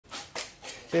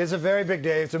It's a very big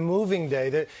day. It's a moving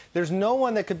day. There's no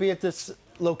one that could be at this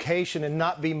location and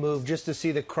not be moved just to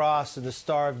see the cross and the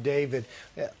Star of David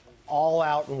all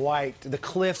out in white, the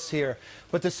cliffs here.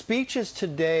 But the speeches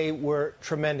today were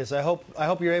tremendous. I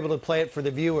hope you're able to play it for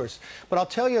the viewers. But I'll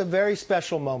tell you a very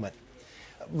special moment.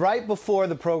 Right before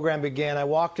the program began, I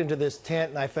walked into this tent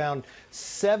and I found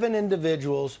 7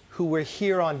 individuals who were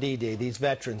here on D-Day, these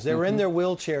veterans. They were in their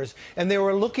wheelchairs and they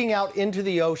were looking out into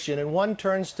the ocean, and one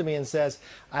turns to me and says,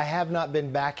 "I have not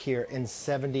been back here in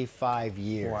 75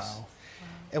 years." Wow.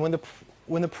 And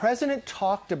when the president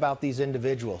talked about these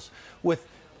individuals with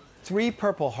 3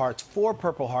 Purple Hearts, 4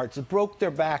 Purple Hearts, it broke their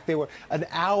back. They were an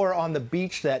hour on the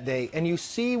beach that day, and you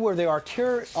see where the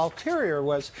ulterior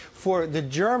was for the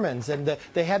Germans, and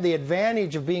they had the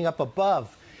advantage of being up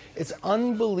above. It's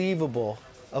unbelievable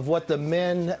of what the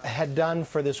men had done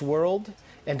for this world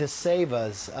and to save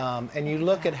us. And you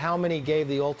look at how many gave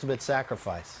the ultimate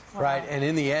sacrifice. Wow. Right, and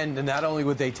in the end, not only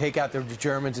would they take out the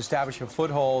Germans, establish a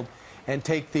foothold, and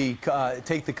take the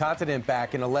continent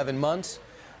back in 11 months,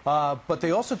 but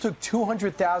they also took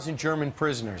 200,000 German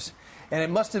prisoners. And it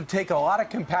must have taken a lot of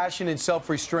compassion and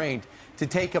self-restraint to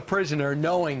take a prisoner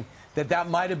knowing that that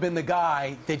might have been the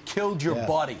guy that killed your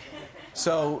buddy.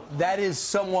 So that is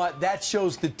somewhat, that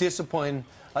shows the discipline,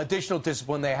 additional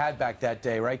discipline they had back that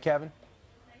day, right, Kevin?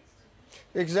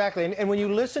 Exactly. And when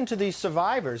you listen to these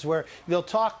survivors, where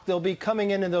they'll be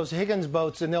coming in those Higgins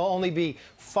boats, and there'll only be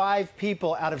 5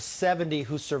 people out of 70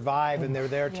 who survive, and they're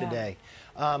there today.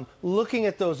 Looking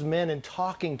at those men and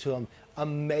talking to them,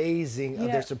 amazing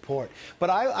of their support. But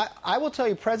I will tell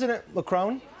you, President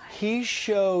Macron, he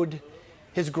showed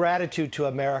his gratitude to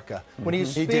America when he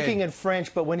was speaking in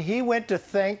French, but when he went to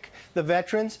thank the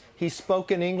veterans, he spoke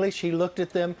in English. He looked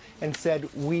at them and said,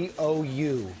 "We owe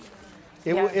you."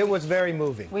 It was very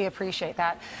moving. We appreciate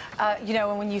that. You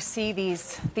know, when you see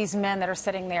these men that are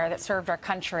sitting there that served our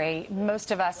country,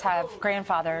 most of us have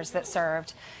grandfathers that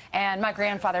served. And my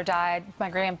grandfather died.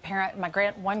 One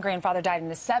grandfather died in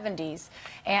the 70s,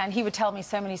 and he would tell me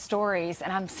so many stories.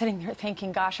 And I'm sitting there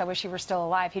thinking, gosh, I wish he were still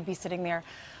alive. He'd be sitting there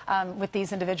with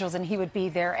these individuals, and he would be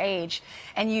their age.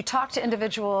 And you talk to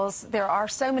individuals, there are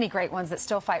so many great ones that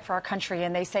still fight for our country,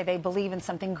 and they say they believe in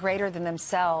something greater than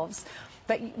themselves.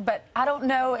 But I don't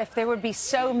know if there would be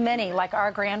so many like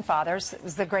our grandfathers, it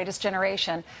was the greatest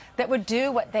generation, that would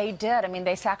do what they did. I mean,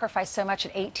 they sacrificed so much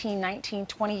at 18, 19,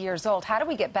 20 years old. How do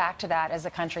we get back to that as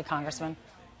a country, Congressman?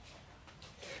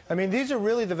 I mean, these are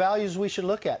really the values we should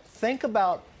look at. Think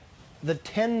about the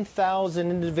 10,000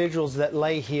 individuals that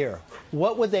lay here.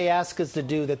 What would they ask us to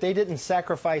do that they didn't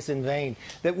sacrifice in vain,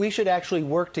 that we should actually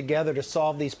work together to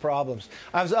solve these problems?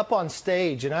 I was up on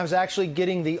stage, and I was actually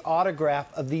getting the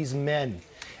autograph of these men.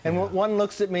 And one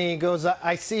looks at me and goes,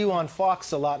 "I see you on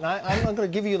Fox a lot, and I'm not going to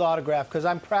give you the autograph because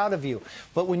I'm proud of you.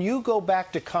 But when you go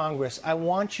back to Congress, I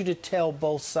want you to tell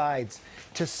both sides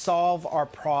to solve our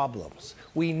problems.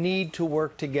 We need to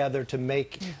work together to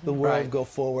make the world go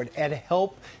forward and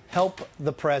help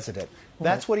the president."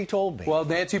 That's what he told me. Well,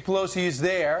 Nancy Pelosi is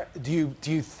there. Do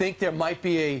you think there might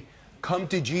be a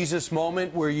come-to-Jesus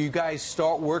moment where you guys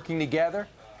start working together?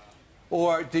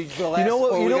 Or are we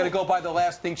going to go by the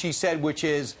last thing she said, which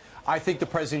is, "I think the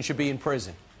president should be in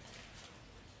prison"?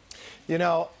 You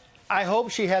know, I hope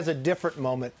she has a different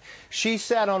moment. She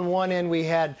sat on one end. We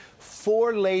had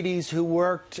 4 ladies who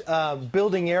worked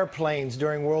building airplanes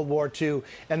during World War II,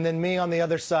 and then me on the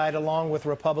other side, along with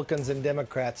Republicans and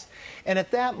Democrats. And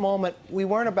at that moment, we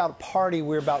weren't about party,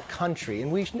 we were about country.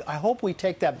 And I hope we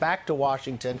take that back to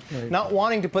Washington, not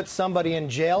wanting to put somebody in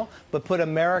jail, but put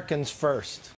Americans first.